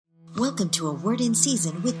Welcome to A Word in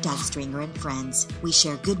Season with Doug Stringer and friends. We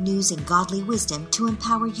share good news and godly wisdom to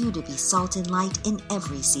empower you to be salt and light in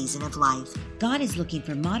every season of life. God is looking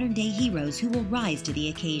for modern-day heroes who will rise to the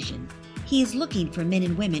occasion. He is looking for men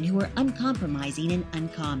and women who are uncompromising and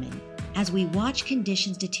uncommon. As we watch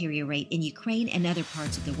conditions deteriorate in Ukraine and other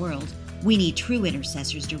parts of the world, we need true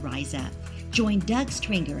intercessors to rise up. Join Doug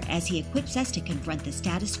Stringer as he equips us to confront the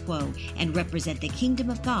status quo and represent the kingdom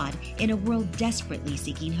of God in a world desperately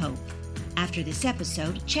seeking hope. After this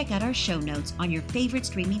episode, check out our show notes on your favorite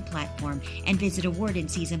streaming platform and visit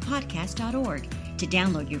awordinseasonpodcast.org to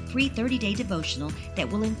download your free 30-day devotional that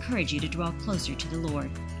will encourage you to draw closer to the Lord.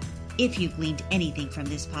 If you gleaned anything from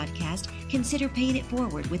this podcast, consider paying it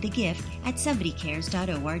forward with a gift at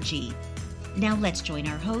somebodycares.org. Now let's join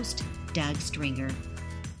our host, Doug Stringer.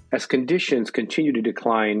 As conditions continue to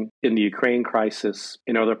decline in the Ukraine crisis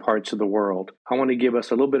in other parts of the world, I want to give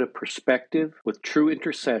us a little bit of perspective with true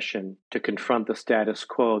intercession to confront the status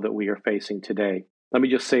quo that we are facing today. Let me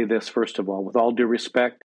just say this, first of all, with all due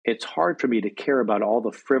respect, it's hard for me to care about all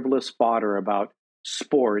the frivolous fodder about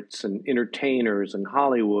sports and entertainers and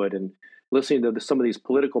Hollywood and listening to some of these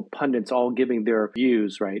political pundits all giving their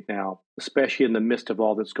views right now, especially in the midst of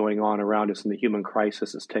all that's going on around us and the human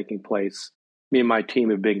crisis that's taking place. Me and my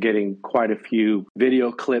team have been getting quite a few video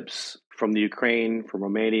clips from the Ukraine, from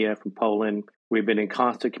Romania, from Poland. We've been in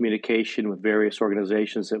constant communication with various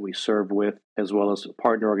organizations that we serve with, as well as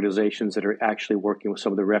partner organizations that are actually working with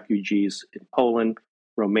some of the refugees in Poland,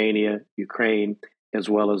 Romania, Ukraine, as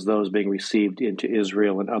well as those being received into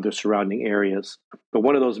Israel and other surrounding areas. But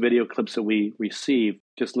one of those video clips that we received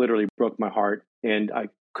just literally broke my heart, and I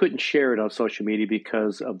couldn't share it on social media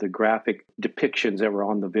because of the graphic depictions that were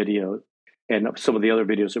on the video and some of the other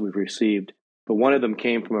videos that we've received. But one of them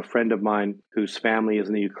came from a friend of mine whose family is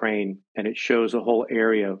in the Ukraine, and it shows a whole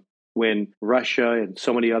area when Russia and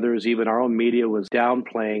so many others, even our own media, was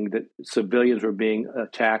downplaying that civilians were being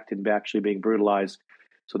attacked and actually being brutalized.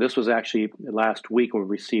 So this was actually last week when we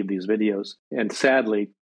received these videos. And sadly,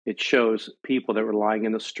 it shows people that were lying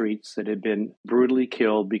in the streets that had been brutally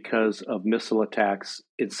killed because of missile attacks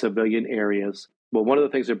in civilian areas. But one of the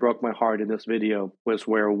things that broke my heart in this video was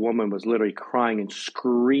where a woman was literally crying and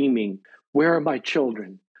screaming, "Where are my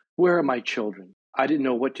children? Where are my children?" I didn't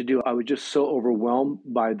know what to do. I was just so overwhelmed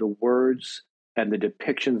by the words and the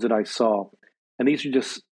depictions that I saw. And these are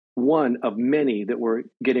just one of many that we're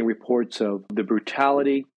getting reports of the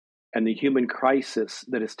brutality and the human crisis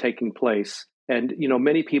that is taking place. And,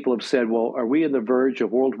 many people have said, well, are we on the verge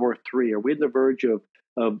of World War III? Are we on the verge of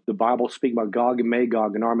the Bible speaking about Gog and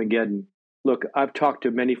Magog and Armageddon? Look, I've talked to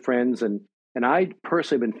many friends, and I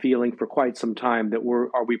personally have been feeling for quite some time that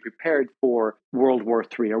are we prepared for World War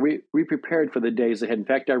III? Are we prepared for the days ahead? In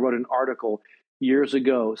fact, I wrote an article years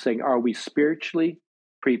ago saying, are we spiritually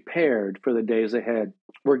prepared for the days ahead?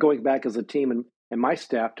 We're going back as a team and my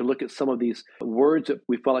staff to look at some of these words that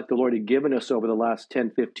we felt like the Lord had given us over the last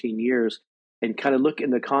 10, 15 years and kind of look in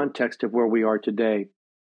the context of where we are today.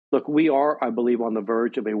 Look, we are, I believe, on the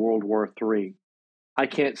verge of a World War III. I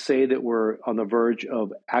can't say that we're on the verge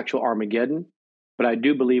of actual Armageddon, but I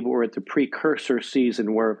do believe we're at the precursor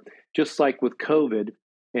season where, just like with COVID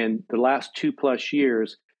and the last 2+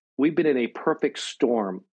 years, we've been in a perfect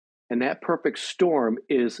storm. And that perfect storm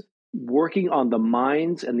is working on the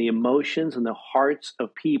minds and the emotions and the hearts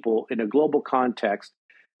of people in a global context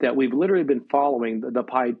that we've literally been following the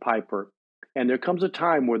Pied Piper. And there comes a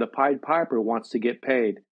time where the Pied Piper wants to get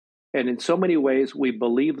paid. And in so many ways, we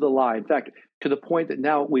believe the lie. In fact, to the point that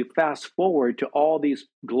now we fast forward to all these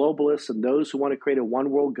globalists and those who want to create a one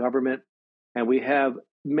world government. And we have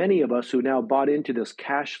many of us who now bought into this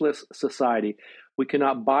cashless society. We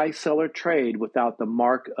cannot buy, sell, or trade without the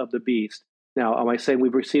mark of the beast. Now, am I saying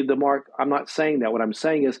we've received the mark? I'm not saying that. What I'm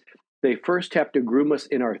saying is they first have to groom us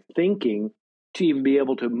in our thinking to even be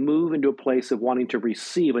able to move into a place of wanting to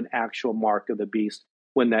receive an actual mark of the beast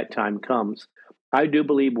when that time comes. I do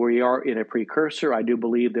believe we are in a precursor. I do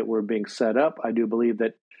believe that we're being set up. I do believe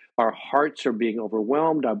that our hearts are being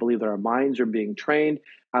overwhelmed. I believe that our minds are being trained.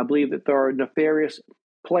 I believe that there are nefarious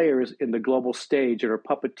players in the global stage that are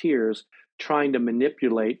puppeteers trying to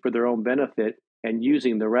manipulate for their own benefit and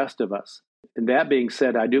using the rest of us. And that being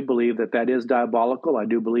said, I do believe that is diabolical. I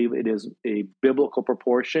do believe it is a biblical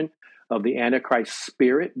proportion of the Antichrist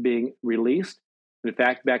spirit being released. In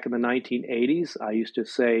fact, back in the 1980s, I used to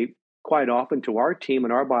say quite often to our team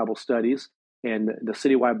in our Bible studies and the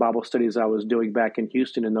citywide Bible studies I was doing back in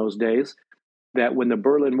Houston in those days, that when the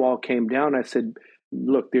Berlin Wall came down, I said,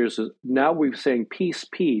 look, now we're saying peace,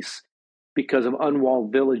 peace, because of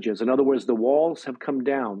unwalled villages. In other words, the walls have come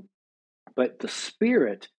down, but the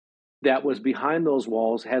spirit that was behind those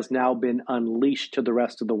walls has now been unleashed to the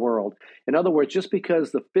rest of the world. In other words, just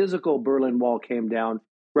because the physical Berlin Wall came down,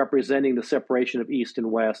 representing the separation of East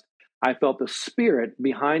and West, I felt the spirit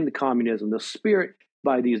behind the communism, the spirit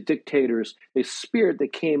by these dictators, the spirit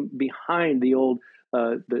that came behind the old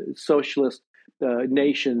the socialist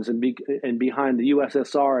nations and behind the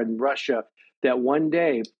USSR and Russia, that one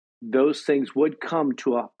day those things would come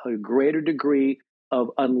to a greater degree of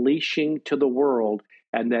unleashing to the world,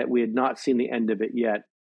 and that we had not seen the end of it yet.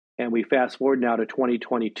 And we fast forward now to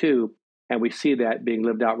 2022, and we see that being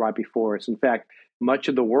lived out right before us. In fact, much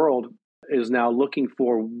of the world is now looking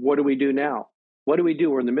for, what do we do now? What do we do?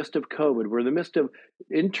 We're in the midst of COVID. We're in the midst of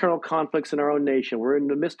internal conflicts in our own nation. We're in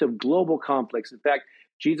the midst of global conflicts. In fact,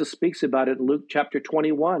 Jesus speaks about it in Luke chapter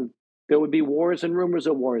 21. There would be wars and rumors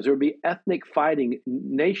of wars. There would be ethnic fighting,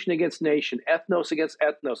 nation against nation, ethnos against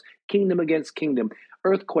ethnos, kingdom against kingdom.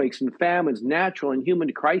 Earthquakes and famines, natural and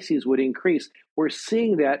human crises would increase. We're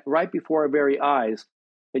seeing that right before our very eyes.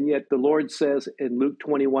 And yet the Lord says in Luke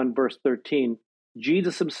 21, verse 13,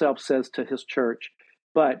 Jesus himself says to his church,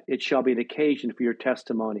 but it shall be an occasion for your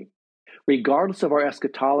testimony. Regardless of our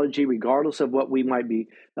eschatology, regardless of what we might be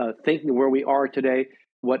thinking where we are today,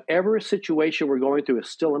 whatever situation we're going through is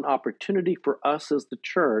still an opportunity for us as the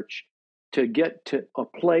church to get to a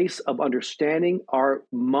place of understanding our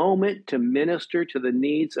moment to minister to the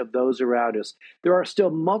needs of those around us. There are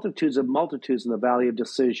still multitudes in the valley of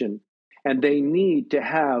decision, and they need to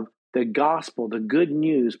have the gospel, the good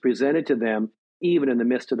news presented to them, even in the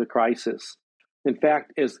midst of the crisis. In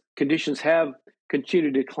fact, as conditions have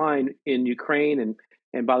continued to decline in Ukraine,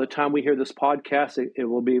 and by the time we hear this podcast, it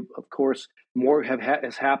will be, of course, more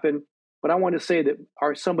has happened. But I want to say that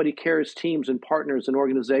our Somebody Cares teams and partners and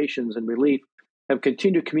organizations and relief have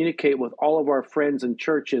continued to communicate with all of our friends and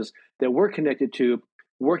churches that we're connected to,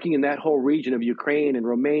 working in that whole region of Ukraine and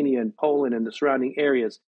Romania and Poland and the surrounding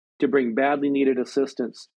areas to bring badly needed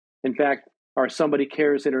assistance. In fact, our Somebody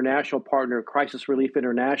Cares international partner, Crisis Relief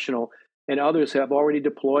International, and others have already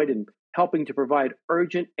deployed and helping to provide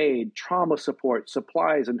urgent aid, trauma support,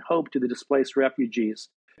 supplies, and hope to the displaced refugees.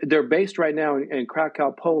 They're based right now in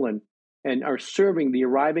Krakow, Poland, and are serving the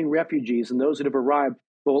arriving refugees and those that have arrived,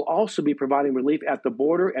 but will also be providing relief at the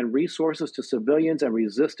border and resources to civilians and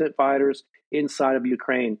resistant fighters inside of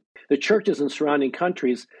Ukraine. The churches in surrounding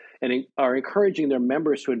countries are encouraging their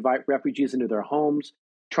members to invite refugees into their homes,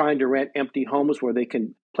 trying to rent empty homes where they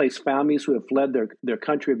can place families who have fled their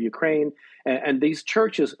country of Ukraine. And these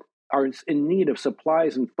churches are in need of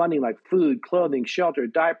supplies and funding like food, clothing, shelter,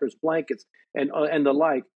 diapers, blankets, and the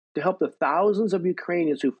like, to help the thousands of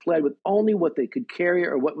Ukrainians who fled with only what they could carry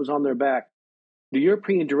or what was on their back. The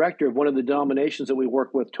European director of one of the denominations that we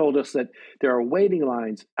work with told us that there are waiting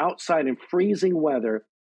lines outside in freezing weather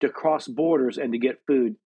to cross borders and to get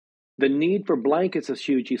food. The need for blankets is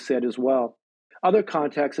huge, he said as well. Other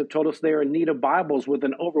contacts have told us they are in need of Bibles, with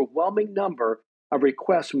an overwhelming number of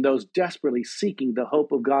requests from those desperately seeking the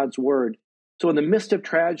hope of God's word. So in the midst of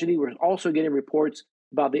tragedy, we're also getting reports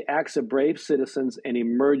about the acts of brave citizens and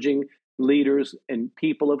emerging leaders and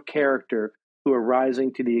people of character who are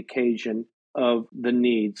rising to the occasion of the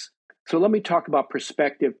needs. So let me talk about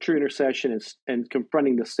perspective, true intercession, and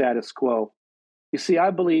confronting the status quo. You see,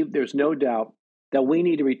 I believe there's no doubt that we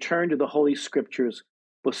need to return to the Holy Scriptures.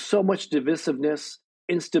 With so much divisiveness,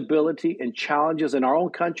 instability, and challenges in our own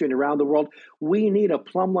country and around the world, we need a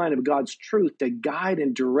plumb line of God's truth to guide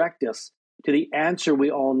and direct us to the answer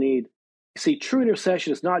we all need. You see, true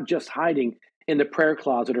intercession is not just hiding in the prayer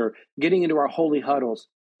closet or getting into our holy huddles,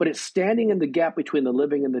 but it's standing in the gap between the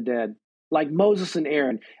living and the dead. Like Moses and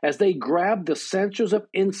Aaron, as they grabbed the censers of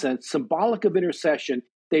incense, symbolic of intercession,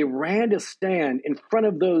 they ran to stand in front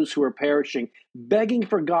of those who were perishing, begging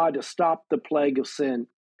for God to stop the plague of sin.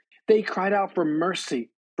 They cried out for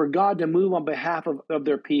mercy, for God to move on behalf of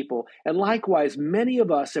their people. And likewise, many of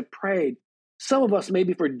us have prayed, some of us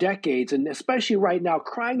maybe for decades, and especially right now,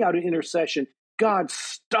 crying out in intercession, God,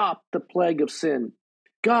 stop the plague of sin.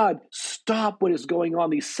 God, stop what is going on,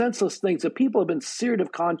 these senseless things. The people have been seared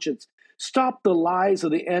of conscience. Stop the lies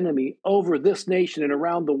of the enemy over this nation and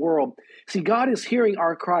around the world. See, God is hearing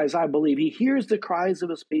our cries, I believe. He hears the cries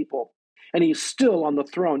of his people, and he's still on the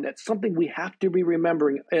throne. That's something we have to be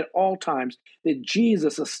remembering at all times, that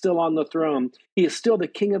Jesus is still on the throne. He is still the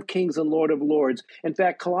King of kings and Lord of lords. In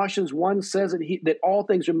fact, Colossians 1 says that all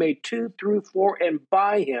things are made to, through, for, and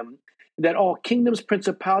by him, that all kingdoms,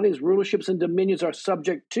 principalities, rulerships, and dominions are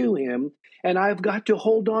subject to him. And I've got to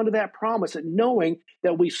hold on to that promise, and knowing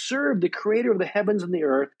that we serve the creator of the heavens and the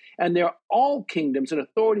earth, and they're all kingdoms and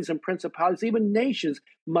authorities and principalities, even nations,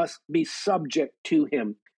 must be subject to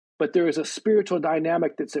him. but there is a spiritual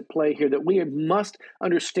dynamic that's at play here that we must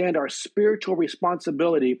understand our spiritual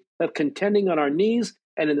responsibility of contending on our knees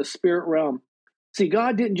and in the spirit realm. See,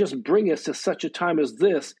 God didn't just bring us to such a time as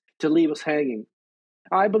this to leave us hanging.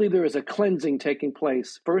 I believe there is a cleansing taking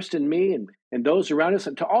place, first in me and those around us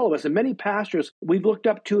and to all of us. And many pastors we've looked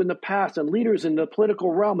up to in the past and leaders in the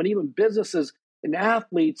political realm and even businesses and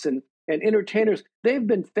athletes and entertainers, they've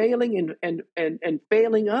been failing and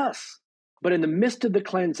failing us. But in the midst of the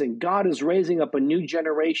cleansing, God is raising up a new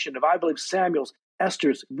generation of, I believe, Samuels,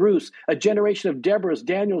 Esther's, Bruce, a generation of Deborahs,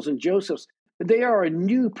 Daniels, and Josephs. They are a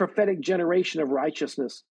new prophetic generation of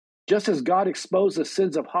righteousness. Just as God exposed the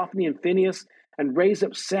sins of Hophni and Phinehas and raised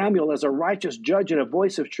up Samuel as a righteous judge and a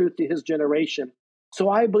voice of truth to his generation. So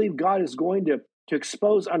I believe God is going to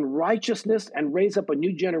expose unrighteousness and raise up a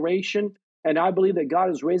new generation. And I believe that God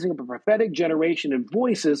is raising up a prophetic generation and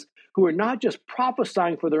voices who are not just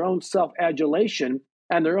prophesying for their own self-adulation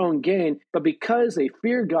and their own gain, but because they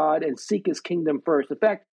fear God and seek his kingdom first. In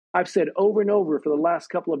fact, I've said over and over for the last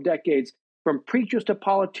couple of decades, from preachers to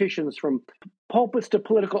politicians, from pulpits to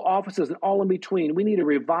political offices and all in between, we need a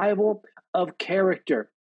revival of character.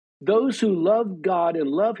 Those who love God and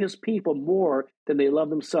love his people more than they love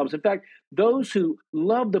themselves. In fact, those who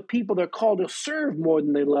love the people they're called to serve more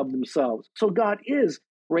than they love themselves. So God is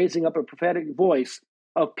raising up a prophetic voice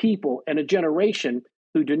of people and a generation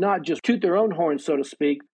who do not just toot their own horn, so to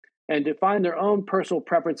speak, and define their own personal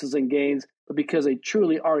preferences and gains, but because they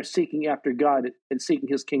truly are seeking after God and seeking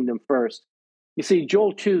his kingdom first. You see,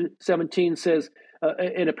 Joel 2:17 says,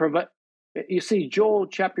 Joel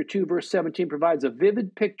chapter 2, verse 17 provides a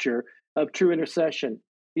vivid picture of true intercession.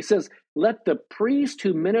 He says, let the priest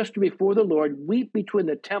who minister before the Lord weep between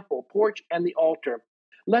the temple, porch, and the altar.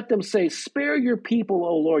 Let them say, spare your people,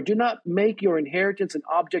 O Lord. Do not make your inheritance an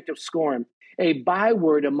object of scorn, a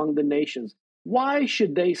byword among the nations. Why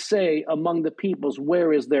should they say among the peoples,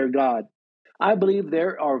 where is their God? I believe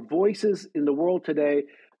there are voices in the world today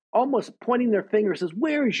almost pointing their fingers, says,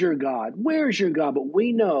 where is your God? Where is your God? But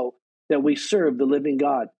we know that we serve the living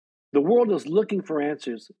God. The world is looking for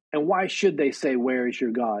answers. And why should they say, where is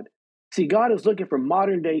your God? See, God is looking for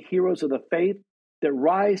modern day heroes of the faith that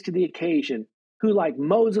rise to the occasion, who like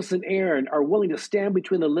Moses and Aaron are willing to stand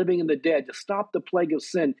between the living and the dead to stop the plague of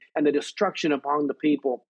sin and the destruction upon the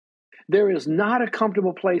people. There is not a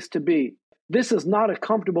comfortable place to be. This is not a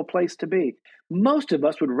comfortable place to be. Most of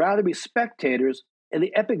us would rather be spectators in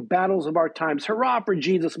the epic battles of our times. Hurrah for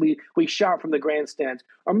Jesus, we shout from the grandstands.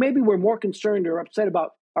 Or maybe we're more concerned or upset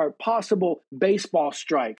about our possible baseball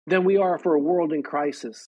strike than we are for a world in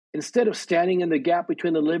crisis. Instead of standing in the gap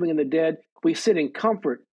between the living and the dead, we sit in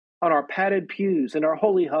comfort on our padded pews and our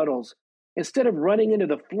holy huddles. Instead of running into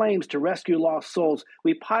the flames to rescue lost souls,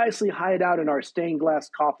 we piously hide out in our stained glass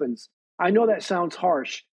coffins. I know that sounds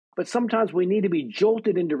harsh, but sometimes we need to be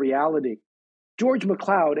jolted into reality. George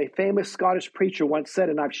MacLeod, a famous Scottish preacher, once said,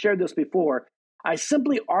 and I've shared this before, I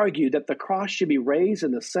simply argue that the cross should be raised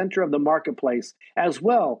in the center of the marketplace as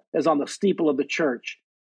well as on the steeple of the church.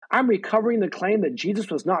 I'm recovering the claim that Jesus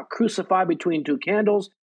was not crucified between two candles,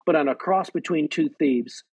 but on a cross between two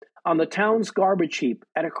thieves. On the town's garbage heap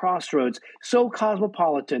at a crossroads, so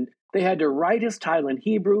cosmopolitan, they had to write his title in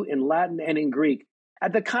Hebrew, in Latin, and in Greek,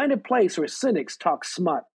 at the kind of place where cynics talk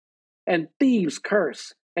smut, and thieves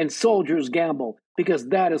curse, and soldiers gamble, because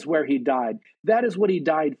that is where he died. That is what he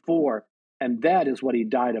died for, and that is what he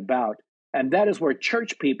died about. And that is where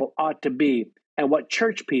church people ought to be, and what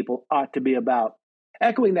church people ought to be about.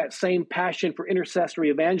 Echoing that same passion for intercessory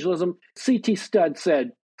evangelism, C.T. Studd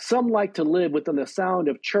said, some like to live within the sound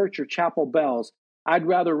of church or chapel bells. I'd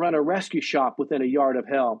rather run a rescue shop within a yard of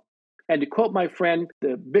hell. And to quote my friend,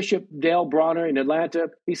 the Bishop Dale Bronner in Atlanta,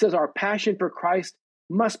 he says, our passion for Christ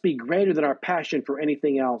must be greater than our passion for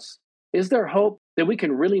anything else. Is there hope that we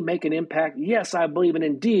can really make an impact? Yes, I believe. And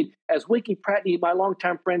indeed, as Wiki Pratney, my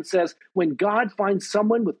longtime friend, says, when God finds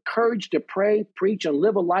someone with courage to pray, preach, and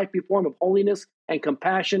live a life before him of holiness and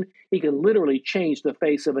compassion, he can literally change the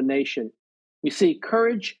face of a nation. You see,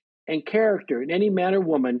 courage and character in any man or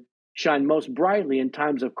woman shine most brightly in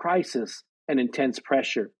times of crisis and intense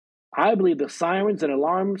pressure. I believe the sirens and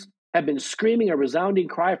alarms have been screaming a resounding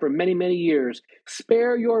cry for many, many years.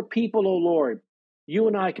 Spare your people, O Lord. You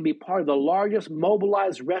and I can be part of the largest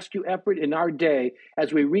mobilized rescue effort in our day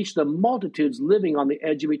as we reach the multitudes living on the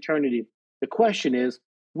edge of eternity. The question is,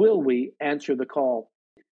 will we answer the call?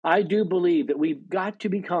 I do believe that we've got to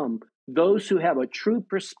become those who have a true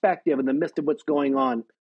perspective in the midst of what's going on.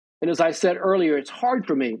 And as I said earlier, it's hard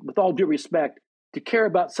for me, with all due respect, to care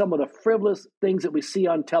about some of the frivolous things that we see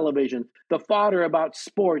on television, the fodder about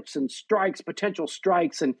sports and strikes, potential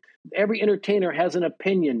strikes, and every entertainer has an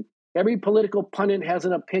opinion. Every political pundit has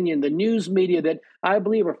an opinion. The news media that I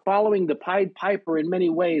believe are following the Pied Piper in many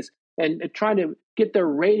ways and trying to get their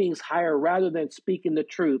ratings higher rather than speaking the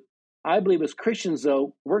truth. I believe as Christians,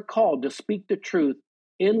 though, we're called to speak the truth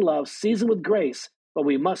in love, seasoned with grace, but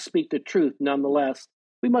we must speak the truth nonetheless.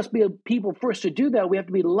 We must be a people first. To do that, we have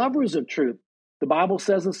to be lovers of truth. The Bible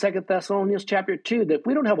says in 2 Thessalonians chapter 2 that if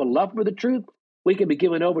we don't have a love for the truth, we can be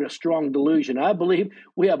given over to strong delusion. I believe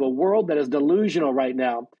we have a world that is delusional right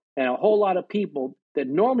now, and a whole lot of people that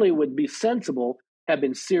normally would be sensible have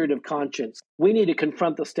been seared of conscience. We need to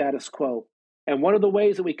confront the status quo. And one of the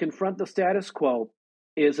ways that we confront the status quo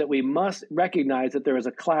is that we must recognize that there is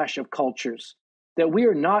a clash of cultures, that we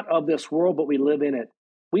are not of this world, but we live in it.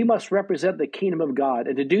 We must represent the kingdom of God.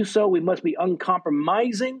 And to do so, we must be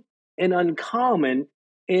uncompromising and uncommon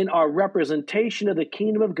in our representation of the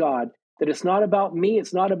kingdom of God, that it's not about me,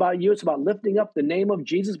 it's not about you, it's about lifting up the name of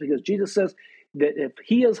Jesus, because Jesus says that if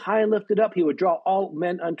he is high and lifted up, he would draw all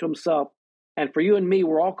men unto himself. And for you and me,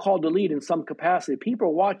 we're all called to lead in some capacity. People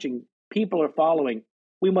are watching, people are following.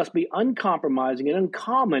 We must be uncompromising and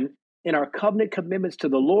uncommon in our covenant commitments to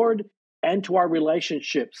the Lord and to our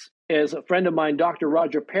relationships. As a friend of mine, Dr.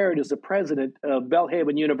 Roger Parrott, is the president of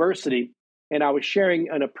Belhaven University, and I was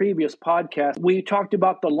sharing on a previous podcast, we talked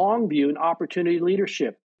about the long view and opportunity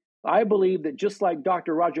leadership. I believe that just like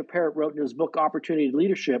Dr. Roger Parrott wrote in his book, Opportunity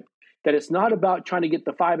Leadership, that it's not about trying to get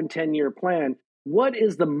the 5 and 10 year plan. What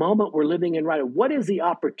is the moment we're living in right now? What is the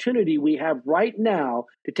opportunity we have right now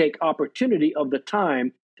to take opportunity of the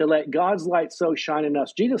time to let God's light so shine in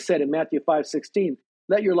us? Jesus said in Matthew 5:16,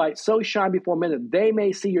 let your light so shine before men that they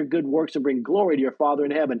may see your good works and bring glory to your Father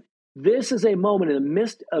in heaven. This is a moment in the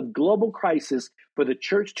midst of global crisis for the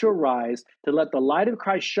church to arise, to let the light of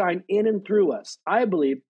Christ shine in and through us. I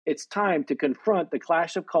believe it's time to confront the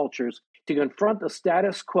clash of cultures, to confront the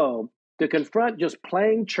status quo, to confront just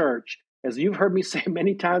playing church. As you've heard me say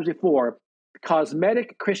many times before,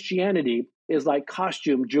 cosmetic Christianity is like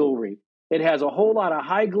costume jewelry. It has a whole lot of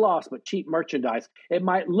high gloss but cheap merchandise. It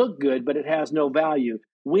might look good, but it has no value.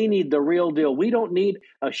 We need the real deal. We don't need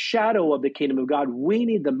a shadow of the kingdom of God. We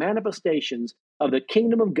need the manifestations of the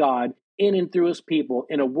kingdom of God in and through his people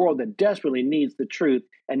in a world that desperately needs the truth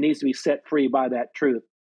and needs to be set free by that truth.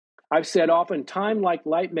 I've said often, time like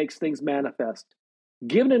light makes things manifest.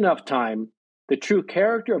 Given enough time, the true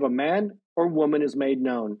character of a man or woman is made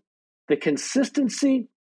known. The consistency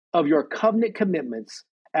of your covenant commitments,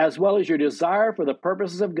 as well as your desire for the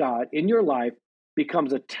purposes of God in your life,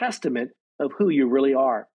 becomes a testament of who you really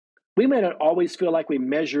are. We may not always feel like we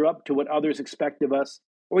measure up to what others expect of us,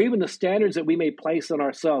 or even the standards that we may place on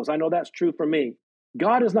ourselves. I know that's true for me.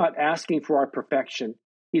 God is not asking for our perfection.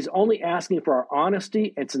 He's only asking for our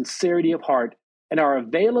honesty and sincerity of heart and our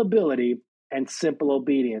availability and simple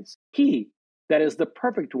obedience. He, that is the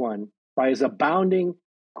perfect one, by his abounding,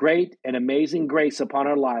 great, and amazing grace upon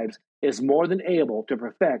our lives, is more than able to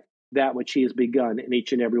perfect that which he has begun in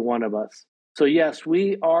each and every one of us. So yes,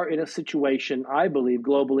 we are in a situation, I believe,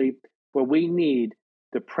 globally, where we need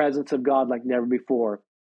the presence of God like never before.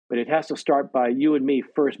 But it has to start by you and me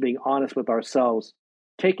first being honest with ourselves,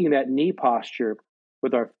 taking that knee posture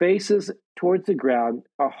with our faces towards the ground,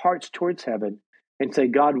 our hearts towards heaven, and say,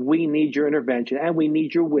 God, we need your intervention, and we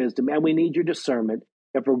need your wisdom, and we need your discernment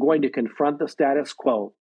if we're going to confront the status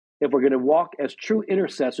quo, if we're going to walk as true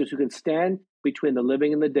intercessors who can stand between the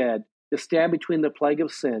living and the dead, to stand between the plague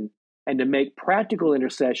of sin, and to make practical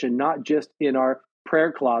intercession, not just in our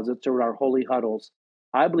prayer closets or in our holy huddles.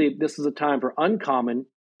 I believe this is a time for uncommon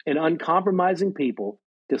and uncompromising people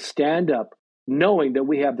to stand up, knowing that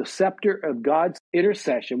we have the scepter of God's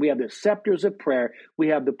intercession. We have the scepters of prayer. We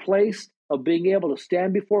have the place of being able to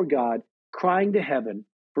stand before God, crying to heaven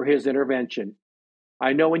for his intervention.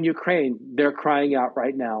 I know in Ukraine, they're crying out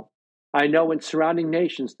right now. I know in surrounding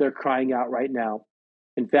nations, they're crying out right now.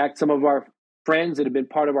 In fact, some of our friends that have been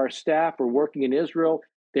part of our staff are working in Israel.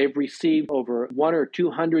 They've received over 100 or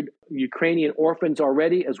 200 Ukrainian orphans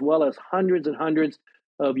already, as well as hundreds and hundreds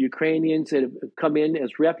of Ukrainians that have come in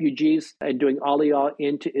as refugees and doing aliyah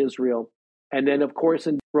into Israel. And then, of course,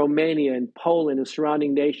 in Romania and Poland and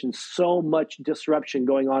surrounding nations, so much disruption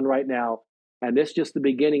going on right now. And this is just the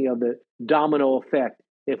beginning of the domino effect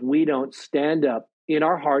if we don't stand up in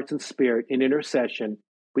our hearts and spirit in intercession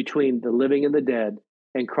between the living and the dead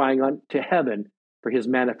and crying on to heaven for his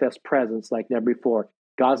manifest presence like never before.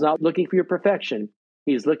 God's not looking for your perfection.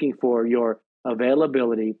 He's looking for your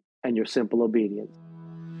availability and your simple obedience.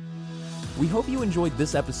 We hope you enjoyed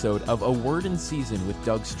this episode of A Word in Season with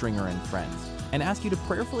Doug Stringer and Friends. and ask you to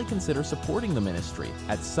prayerfully consider supporting the ministry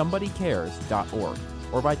at somebodycares.org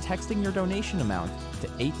or by texting your donation amount to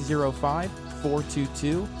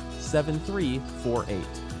 805-422-7348.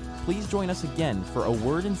 Please join us again for A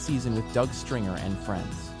Word in Season with Doug Stringer and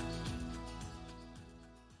friends.